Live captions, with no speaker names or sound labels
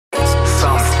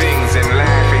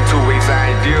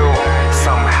ideal.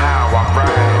 Somehow I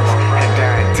rise and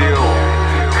ideal.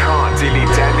 Can't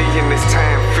dilly-dally in this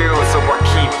time field, so I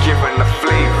keep giving the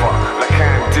flavor like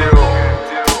I'm deal.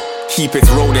 Keep it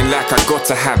rolling like I got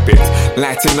a habit.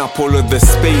 Lighting up all of the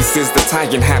spaces that I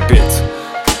inhabit.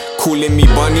 Calling me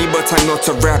bunny but I'm not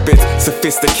a rabbit.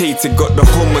 Sophisticated, got the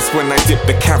hummus when I dip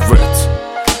the carrot.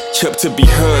 Chirp to be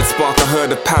heard, spark a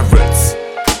herd of parrots.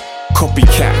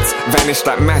 Copycats, vanish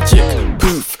like magic.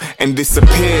 Poof, and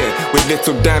disappear with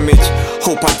little damage.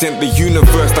 Hope I dent the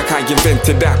universe like I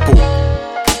invented Apple.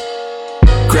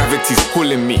 Gravity's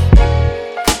pulling me.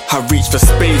 I reach for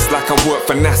space like I work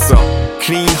for NASA.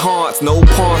 Clean hearts, no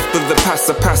path for the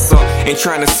passer. Ain't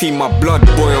trying to see my blood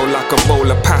boil like a bowl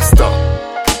of pasta.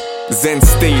 Zen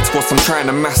state's what I'm trying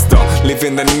to master. Live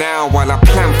in the now while I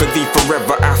plan for the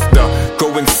forever after.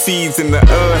 Growing seeds in the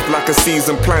earth like a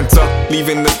seasoned planter.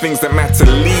 Leaving the things that matter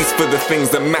least for the things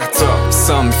that matter.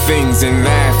 Some things in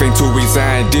life ain't always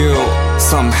ideal.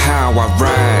 Somehow I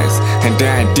rise and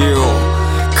ideal.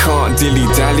 Can't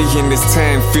dilly-dally in this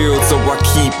time field, so I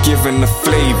keep giving the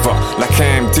flavor like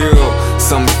I'm deal.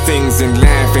 Some things in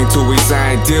life ain't always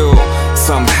ideal.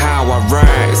 Somehow I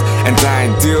rise and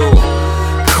ideal.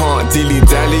 Can't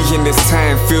dilly-dally in this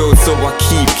time field, so I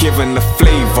keep giving the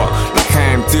flavor like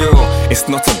I'm deal. It's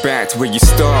not about where you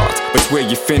start, but where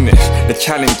you finish. The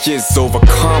challenge is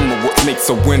overcome what makes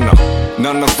a winner.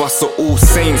 None of us are all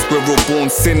saints, we're all born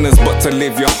sinners. But to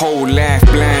live your whole life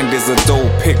blind is a dull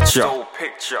picture.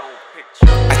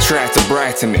 I try to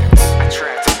brighten it.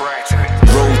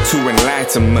 Road to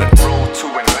enlightenment.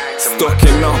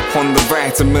 Stocking up on the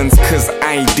vitamins, cause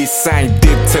I decided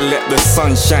to let the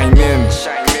sun shine in.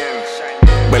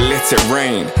 But let it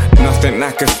rain. Nothing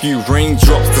like a few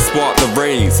raindrops to spark the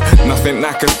rays. Nothing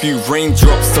like a few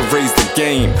raindrops to raise the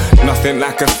game. Nothing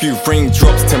like a few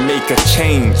raindrops to make a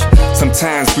change.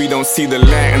 Sometimes we don't see the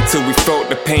light until we felt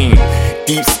the pain.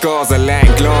 Deep scars are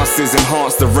like glasses,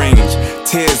 enhance the range.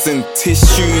 Tears and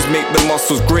tissues make the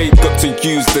muscles great. Got to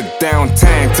use the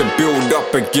downtime to build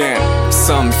up again.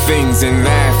 Some things in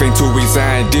life ain't always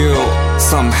ideal.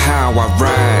 Somehow I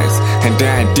rise and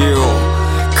ideal.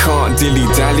 Can't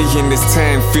dilly-dally in this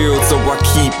time field, so I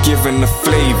keep giving the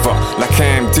flavor like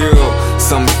I'm deal.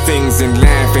 Some things in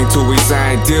life ain't always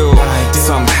ideal.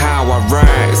 Somehow I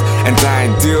rise and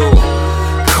ideal.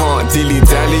 Can't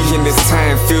dilly-dally in this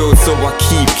time field, so I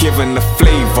keep giving the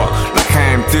flavor like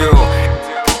I'm deal.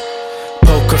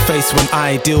 Poker face when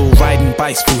ideal, riding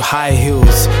bikes through high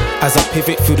hills. As I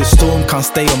pivot through the storm, can't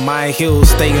stay on my heels.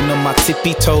 Staying on my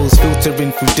tippy toes,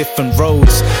 filtering through different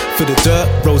roads. Through the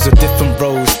dirt, rows of different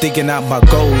roads. Digging out my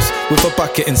goals with a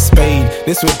bucket and spade.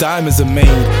 This where diamonds are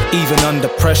made, even under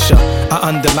pressure. I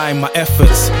underline my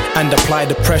efforts and apply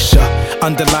the pressure.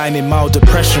 Underlining mild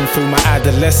depression through my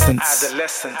adolescence.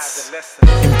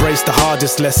 Embrace the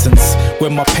hardest lessons.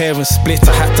 When my parents split,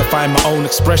 I had to find my own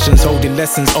expressions. Holding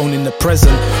lessons, owning the present.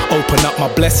 Open up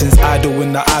my blessings, idle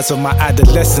in the eyes of my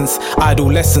adolescence.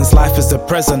 Idle lessons, life is the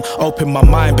present. Open my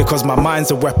mind because my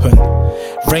mind's a weapon.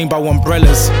 Rainbow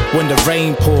umbrellas when the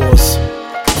rain pours.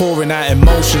 Pouring out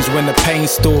emotions when the pain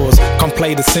stores. Come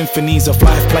play the symphonies of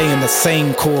life, playing the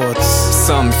same chords.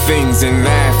 Some things in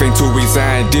life ain't always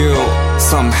ideal.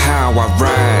 Somehow I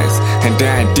rise and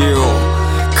ideal.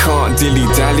 Can't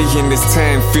dilly-dally in this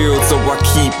time field, so I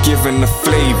keep giving the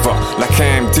flavor like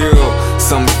I'm deal.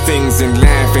 Some things in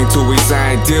life ain't always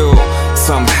ideal.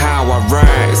 Somehow I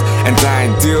rise and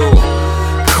ideal.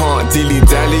 Can't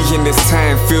dilly-dally in this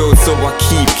time field, so I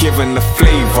keep giving the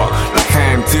flavor like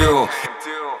I'm deal.